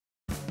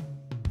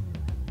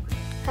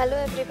Hello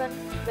everyone,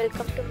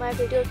 welcome to my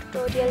video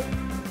tutorial.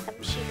 I'm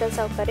Sheetal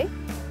Saukare,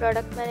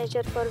 Product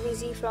Manager for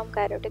VISI from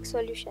Kyrotech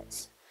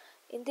Solutions.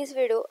 In this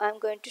video, I'm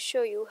going to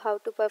show you how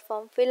to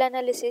perform fill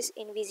analysis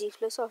in VISI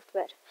Flow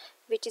Software,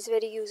 which is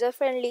very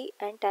user-friendly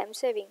and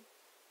time-saving.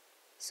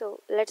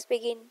 So let's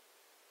begin.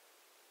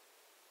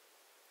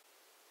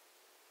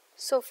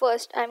 So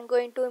first, I'm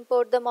going to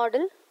import the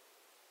model.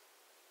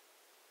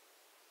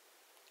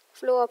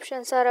 Flow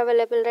options are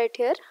available right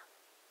here.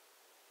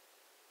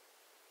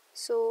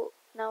 So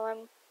now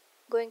I'm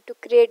going to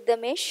create the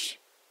mesh.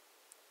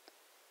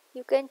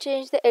 You can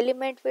change the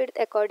element width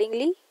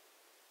accordingly.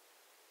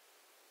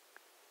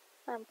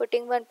 I'm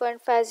putting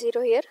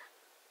 1.50 here.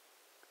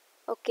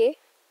 Okay.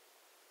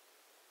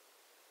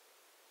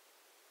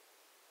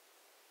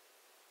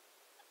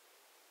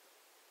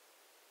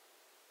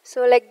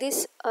 So like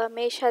this, a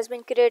mesh has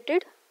been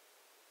created.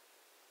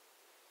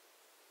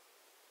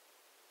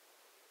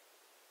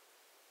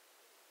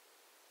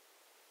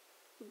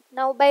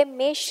 Now by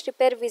mesh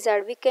repair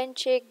wizard, we can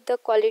check the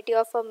quality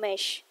of a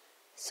mesh.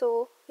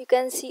 So you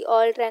can see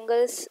all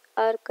triangles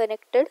are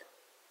connected.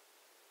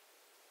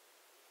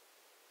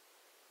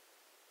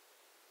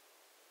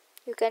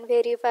 You can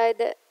verify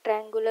the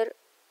triangular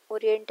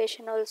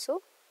orientation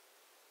also.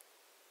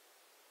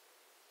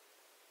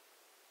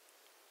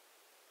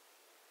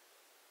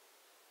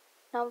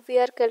 Now we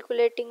are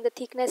calculating the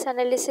thickness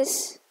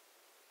analysis.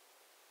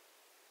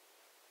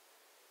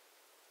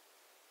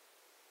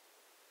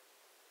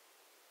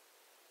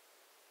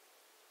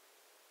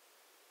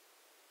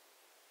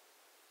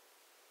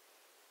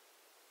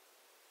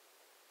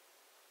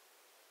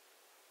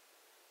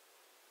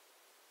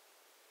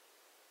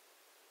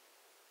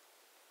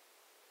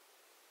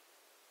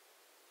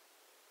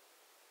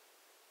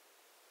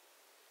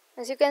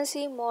 As you can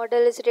see,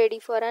 model is ready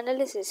for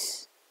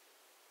analysis.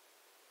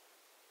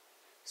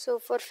 So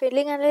for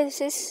filling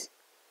analysis,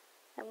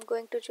 I'm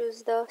going to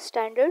choose the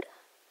standard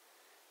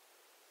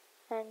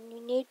and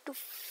you need to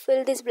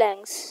fill these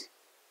blanks.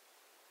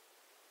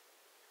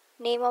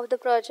 Name of the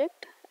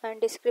project and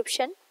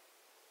description.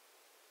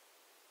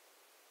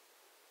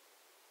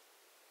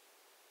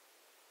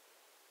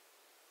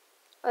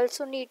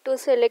 Also need to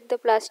select the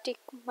plastic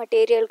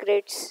material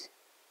grades.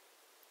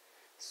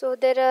 So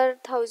there are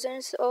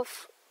thousands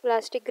of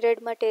plastic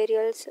grade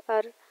materials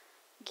are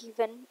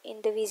given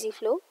in the VISI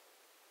Flow.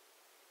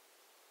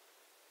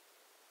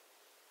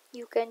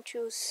 You can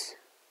choose.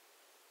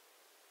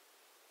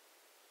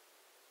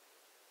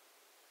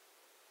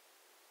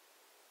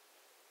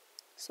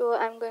 So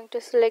I'm going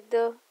to select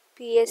the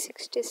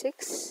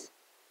PA66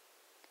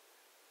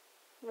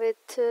 with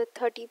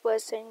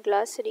 30%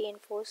 glass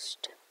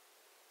reinforced.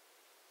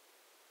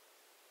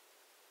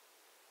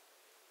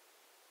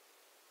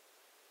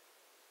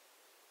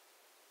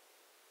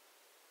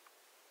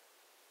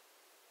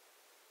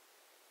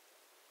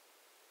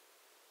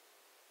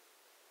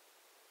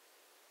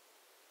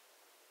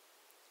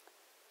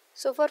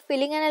 So for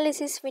filling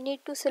analysis, we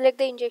need to select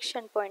the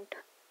injection point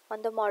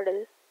on the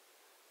model.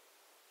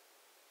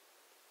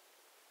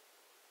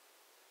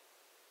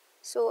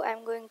 So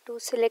I'm going to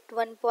select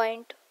one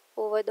point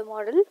over the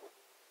model.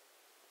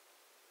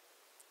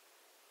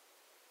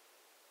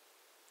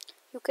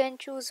 You can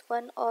choose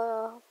one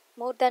or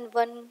more than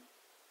one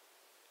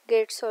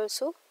gates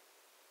also.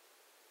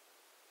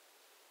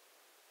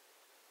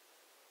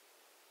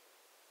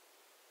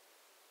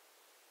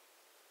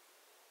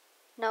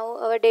 Now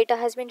our data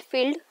has been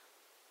filled.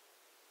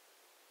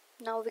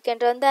 Now we can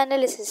run the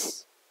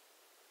analysis.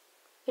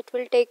 It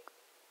will take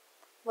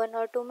 1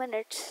 or 2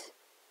 minutes.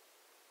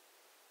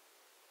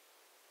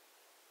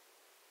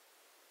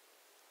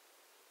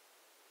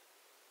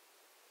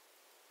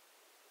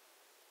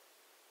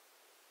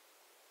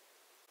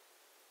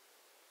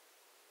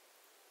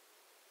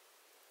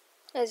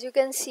 As you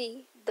can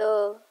see,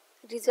 the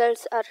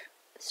results are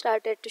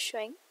started to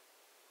showing.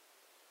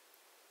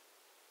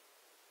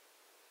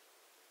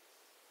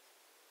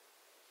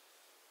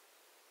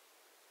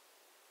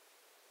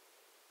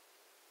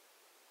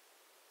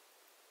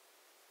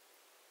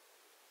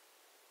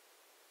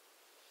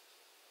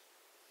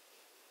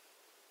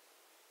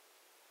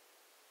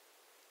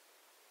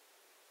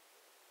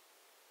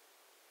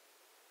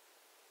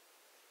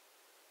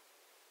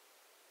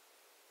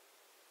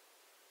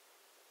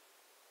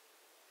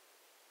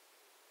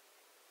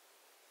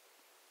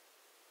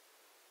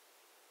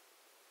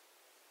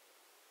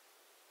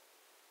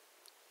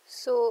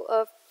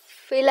 So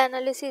fill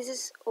analysis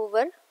is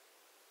over.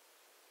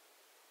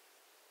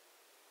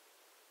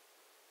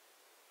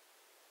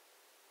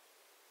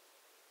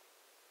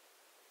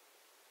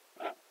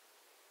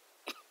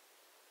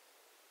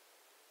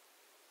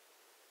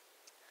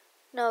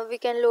 Now we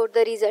can load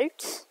the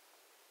results.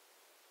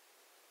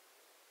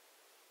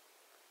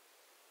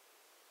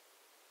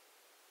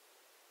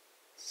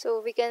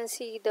 So we can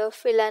see the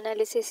fill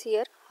analysis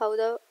here, how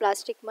the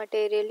plastic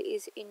material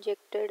is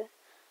injected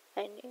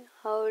and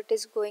how it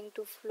is going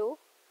to flow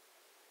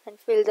and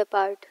fill the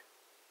part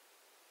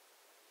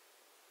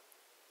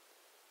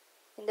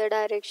in the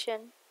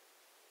direction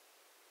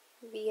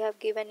we have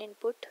given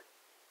input.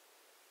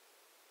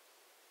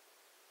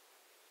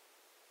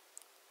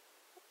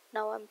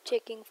 Now I'm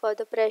checking for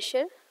the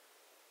pressure,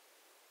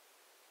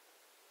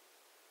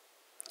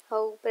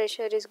 how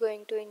pressure is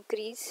going to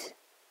increase.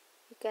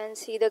 You can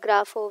see the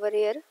graph over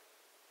here.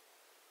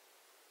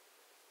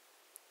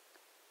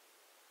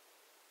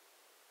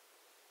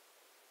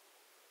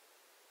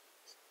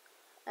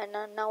 And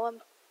now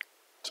I'm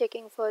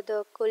checking for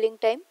the cooling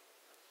time.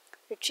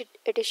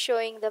 It is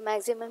showing the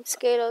maximum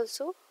scale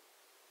also.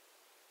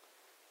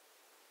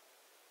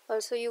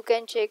 Also you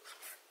can check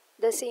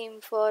the same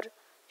for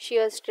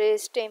shear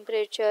stress,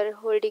 temperature,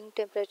 holding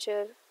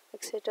temperature,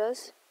 etc.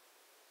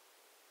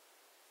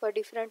 for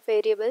different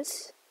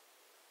variables.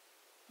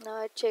 Now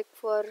I check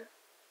for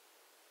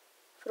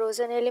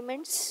frozen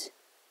elements.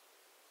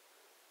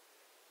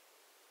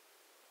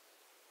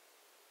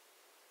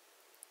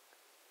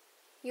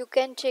 You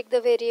can check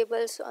the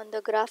variables on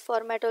the graph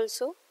format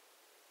also.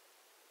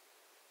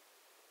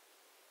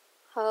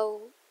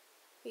 How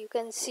you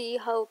can see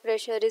how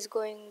pressure is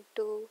going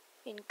to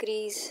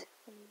increase.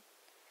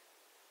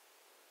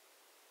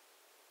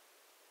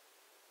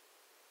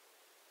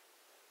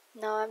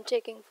 Now I'm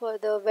checking for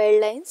the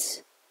weld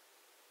lines.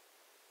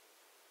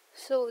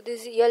 So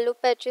these yellow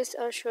patches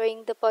are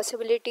showing the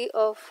possibility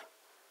of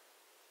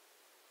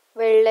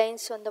weld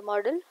lines on the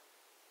model.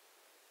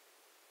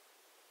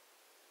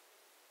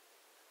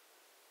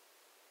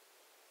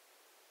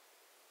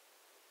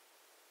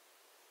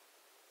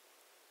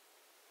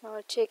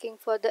 Now checking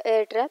for the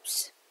air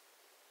traps.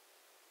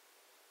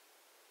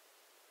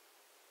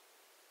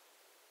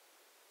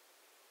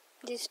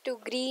 These two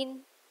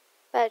green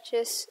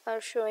patches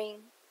are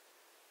showing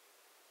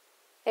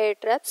air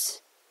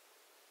traps,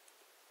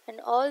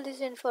 and all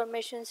these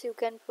informations you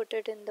can put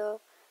it in the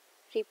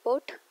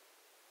report.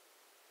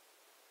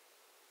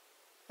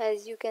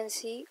 As you can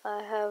see,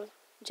 I have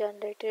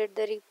generated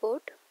the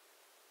report.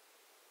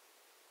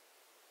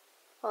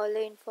 All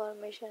the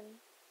information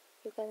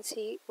you can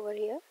see over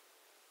here.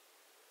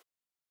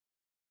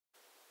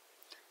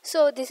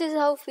 So this is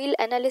how field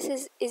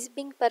analysis is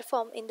being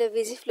performed in the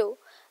VISI Flow.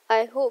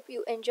 I hope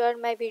you enjoyed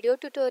my video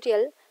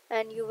tutorial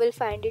and you will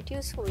find it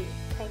useful.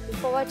 Thank you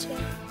for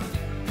watching.